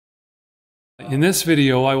In this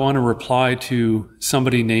video, I want to reply to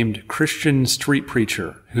somebody named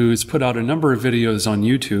ChristianStreetPreacher, who's put out a number of videos on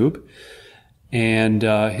YouTube, and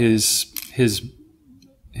his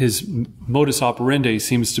modus operandi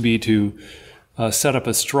seems to be to set up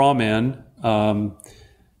a straw man by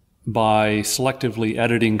selectively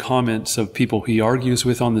editing comments of people he argues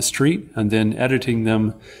with on the street, and then editing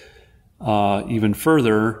them even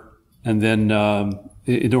further, and then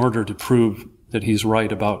in order to prove that he's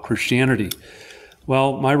right about Christianity.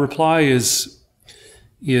 Well, my reply is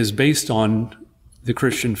based on the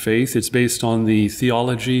Christian faith. It's based on the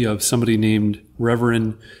theology of somebody named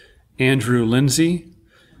Reverend Andrew Lindsay,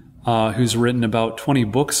 who's written about 20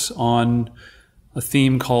 books on a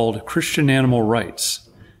theme called Christian animal rights.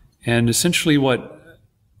 And essentially what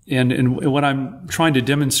I'm trying to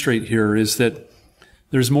demonstrate here is that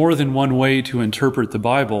there's more than one way to interpret the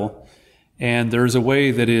Bible. And there's a way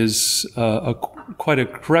that is quite a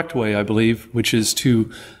correct way, I believe, which is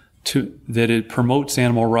that it promotes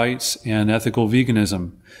animal rights and ethical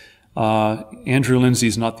veganism. Andrew Lindsay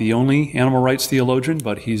is not the only animal rights theologian,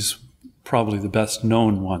 but he's probably the best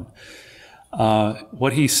known one.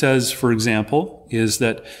 What he says, for example, is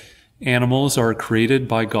that animals are created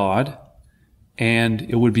by God, and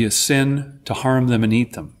it would be a sin to harm them and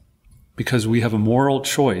eat them, because we have a moral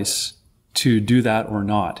choice to do that or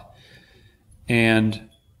not. And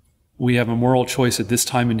we have a moral choice at this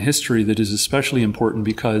time in history that is especially important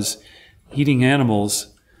because eating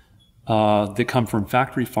animals that come from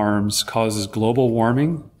factory farms causes global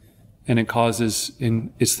warming, and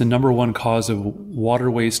it's the number one cause of water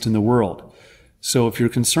waste in the world. So if you're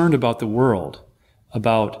concerned about the world,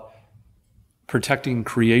 about protecting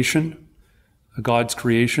creation, God's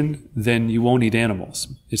creation, then you won't eat animals.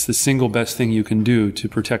 It's the single best thing you can do to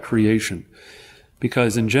protect creation.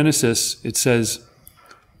 Because in Genesis, it says,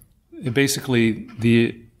 basically,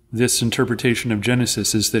 this interpretation of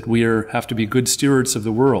Genesis is that we have to be good stewards of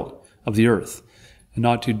the world, of the earth, and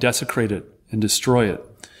not to desecrate it and destroy it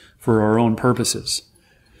for our own purposes.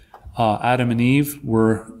 Adam and Eve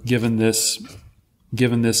were given this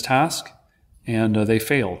task, and they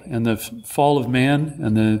failed. And the fall of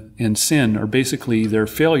man and sin are basically their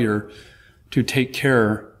failure to take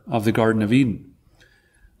care of the Garden of Eden.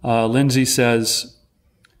 Lindsay says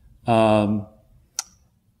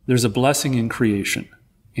there's a blessing in creation,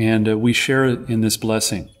 and we share in this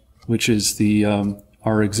blessing, which is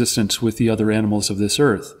our existence with the other animals of this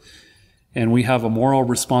earth. And we have a moral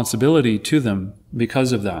responsibility to them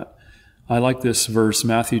because of that. I like this verse,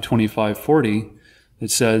 Matthew 25:40. It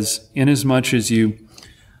says, "Inasmuch as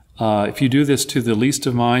if you do this to the least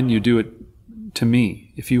of mine, you do it to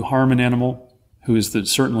me. If you harm an animal, who is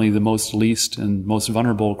certainly the most least and most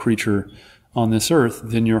vulnerable creature on this earth,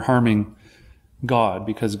 then you're harming God,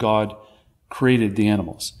 because God created the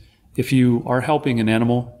animals. If you are helping an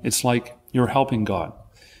animal, it's like you're helping God."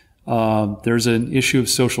 There's an issue of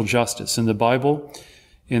social justice. In the Bible,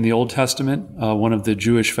 in the Old Testament, one of the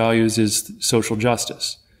Jewish values is social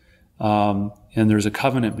justice. And there's a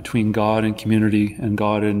covenant between God and community and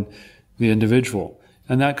God and the individual.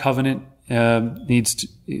 And that covenant needs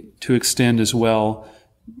to extend as well.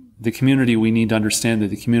 The community, we need to understand that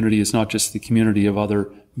the community is not just the community of other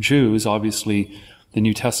Jews. Obviously, the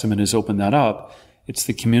New Testament has opened that up. It's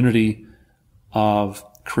the community of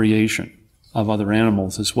creation, of other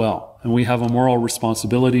animals as well. And we have a moral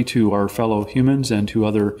responsibility to our fellow humans and to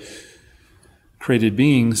other created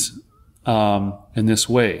beings in this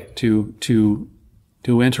way, to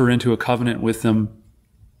enter into a covenant with them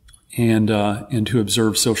and to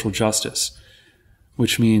observe social justice,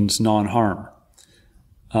 which means non-harm.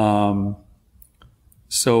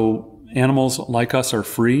 So animals like us are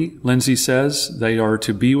free, Lindsay says. They are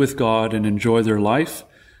to be with God and enjoy their life.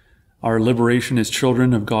 Our liberation as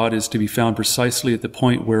children of God is to be found precisely at the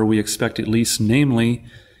point where we expect it least, namely,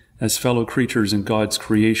 as fellow creatures in God's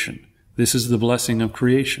creation. This is the blessing of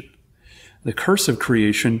creation. The curse of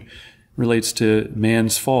creation relates to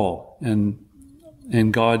man's fall and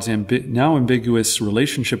God's now ambiguous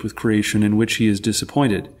relationship with creation, in which he is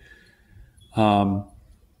disappointed.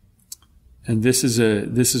 And this is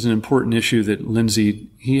an important issue that Lindsay,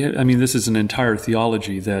 this is an entire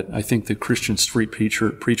theology that I think the Christian street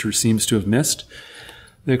preacher seems to have missed.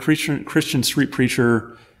 The Christian street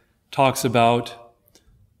preacher talks about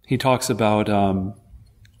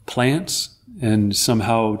plants, and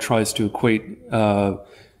somehow tries to equate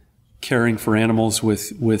caring for animals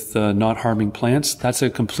with not harming plants. That's a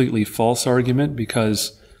completely false argument,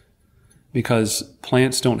 because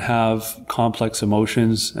plants don't have complex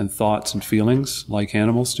emotions and thoughts and feelings like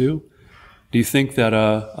animals do. Do you think that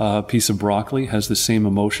a piece of broccoli has the same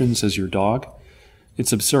emotions as your dog?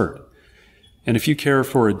 It's absurd. And if you care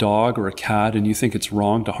for a dog or a cat and you think it's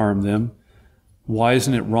wrong to harm them, why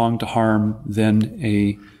isn't it wrong to harm then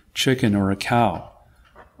a chicken or a cow?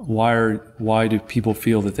 Why do people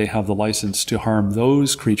feel that they have the license to harm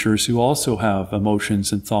those creatures who also have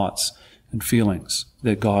emotions and thoughts and feelings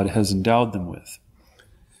that God has endowed them with?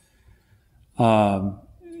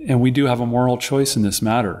 And we do have a moral choice in this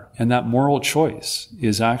matter. And that moral choice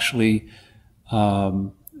is actually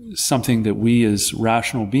something that we as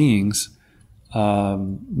rational beings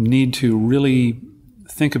need to really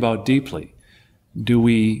think about deeply. Do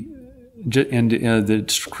we, and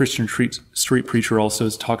the Christian Street Preacher also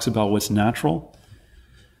talks about what's natural.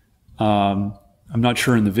 I'm not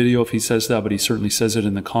sure in the video if he says that, but he certainly says it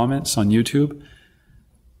in the comments on YouTube.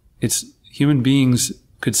 It's human beings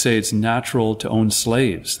could say it's natural to own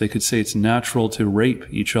slaves. They could say it's natural to rape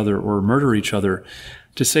each other or murder each other.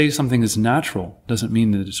 To say something is natural doesn't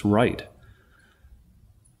mean that it's right.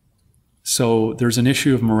 So there's an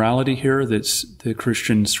issue of morality here that the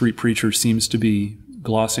Christian Street Preacher seems to be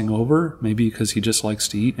glossing over, maybe because he just likes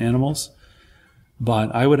to eat animals.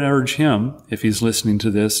 But I would urge him, if he's listening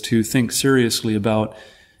to this, to think seriously about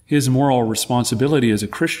his moral responsibility as a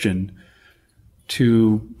Christian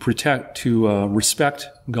to protect, to respect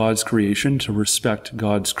God's creation, to respect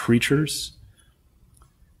God's creatures,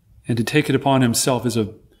 and to take it upon himself as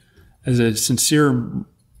a sincere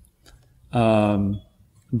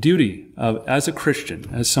duty as a Christian,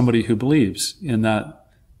 as somebody who believes in that,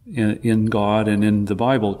 in God and in the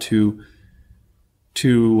Bible, to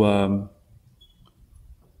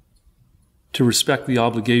respect the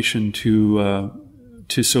obligation to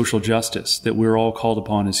social justice that we're all called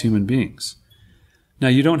upon as human beings. Now,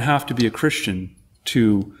 you don't have to be a Christian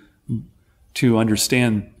to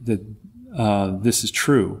understand that this is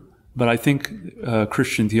true, but I think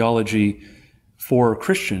Christian theology for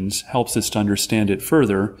Christians helps us to understand it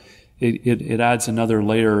further. It adds another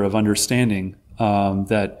layer of understanding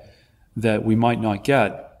that we might not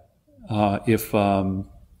get if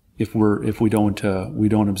we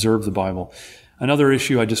don't observe the Bible. Another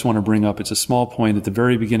issue I just want to bring up, it's a small point. At the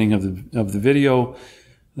very beginning of the video,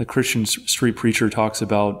 the Christian Street Preacher talks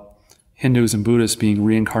about Hindus and Buddhists being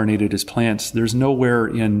reincarnated as plants. There's nowhere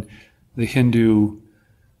in the Hindu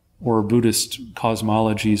or Buddhist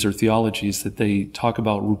cosmologies or theologies that they talk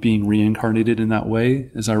about being reincarnated in that way,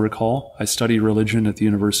 as I recall. I study religion at the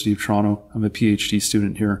University of Toronto. I'm a PhD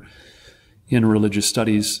student here in religious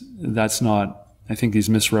studies. That's not, I think he's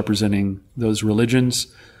misrepresenting those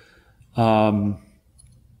religions.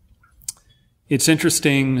 It's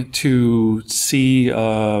interesting to see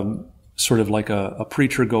sort of like a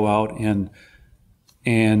preacher go out and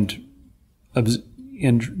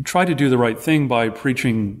try to do the right thing by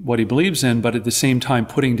preaching what he believes in, but at the same time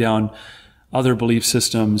putting down other belief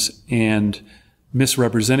systems and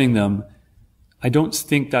misrepresenting them. I don't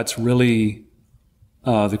think that's really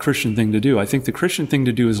the Christian thing to do. I think the Christian thing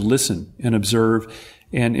to do is listen and observe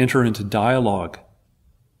and enter into dialogue,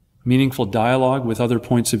 meaningful dialogue with other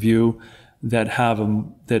points of view that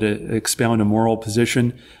expound a moral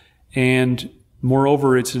position. And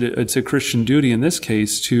moreover, it's a Christian duty in this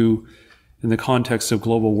case to, in the context of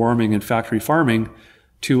global warming and factory farming,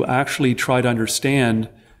 to actually try to understand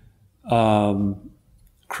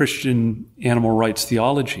Christian animal rights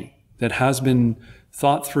theology that has been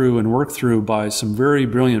thought through and worked through by some very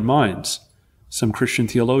brilliant minds, some Christian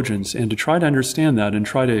theologians, and to try to understand that and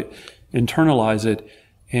try to internalize it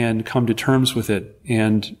and come to terms with it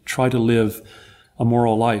and try to live a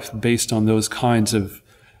moral life based on those kinds of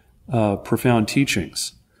profound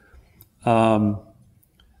teachings.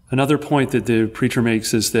 Another point that the preacher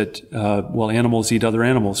makes is that, animals eat other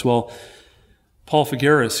animals. Well, Paul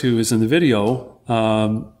Figueres, who is in the video,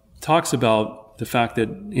 talks about the fact that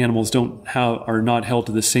animals are not held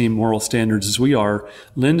to the same moral standards as we are.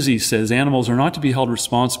 Lindsay says animals are not to be held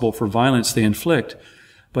responsible for violence they inflict,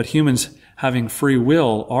 but humans having free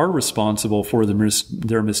will are responsible for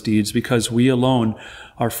their misdeeds because we alone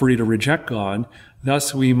are free to reject God.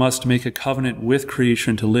 Thus, we must make a covenant with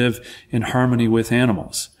creation to live in harmony with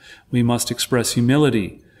animals. We must express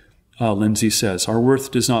humility, Lindsay says. Our worth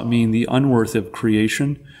does not mean the unworth of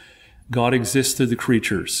creation. God exists through the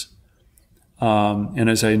creatures. And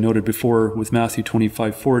as I noted before with Matthew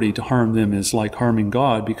 25:40, to harm them is like harming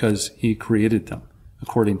God because he created them,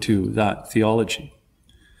 according to that theology.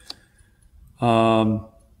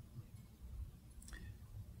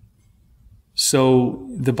 So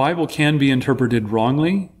the Bible can be interpreted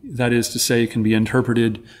wrongly. That is to say, it can be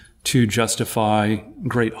interpreted to justify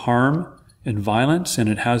great harm and violence, and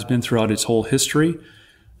it has been throughout its whole history.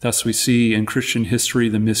 Thus we see in Christian history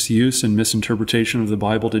the misuse and misinterpretation of the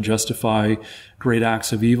Bible to justify great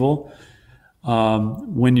acts of evil.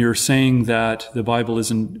 When you're saying that the Bible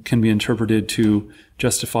can be interpreted to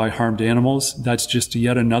justify harm to animals, that's just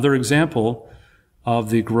yet another example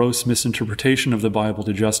of the gross misinterpretation of the Bible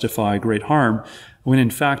to justify great harm, when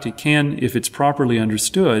in fact it can, if it's properly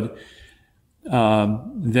understood,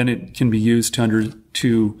 then it can be used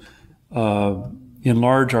to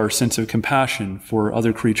enlarge our sense of compassion for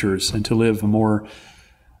other creatures and to live a more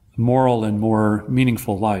moral and more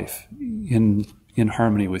meaningful life in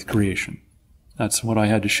harmony with creation. That's what I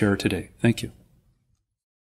had to share today. Thank you.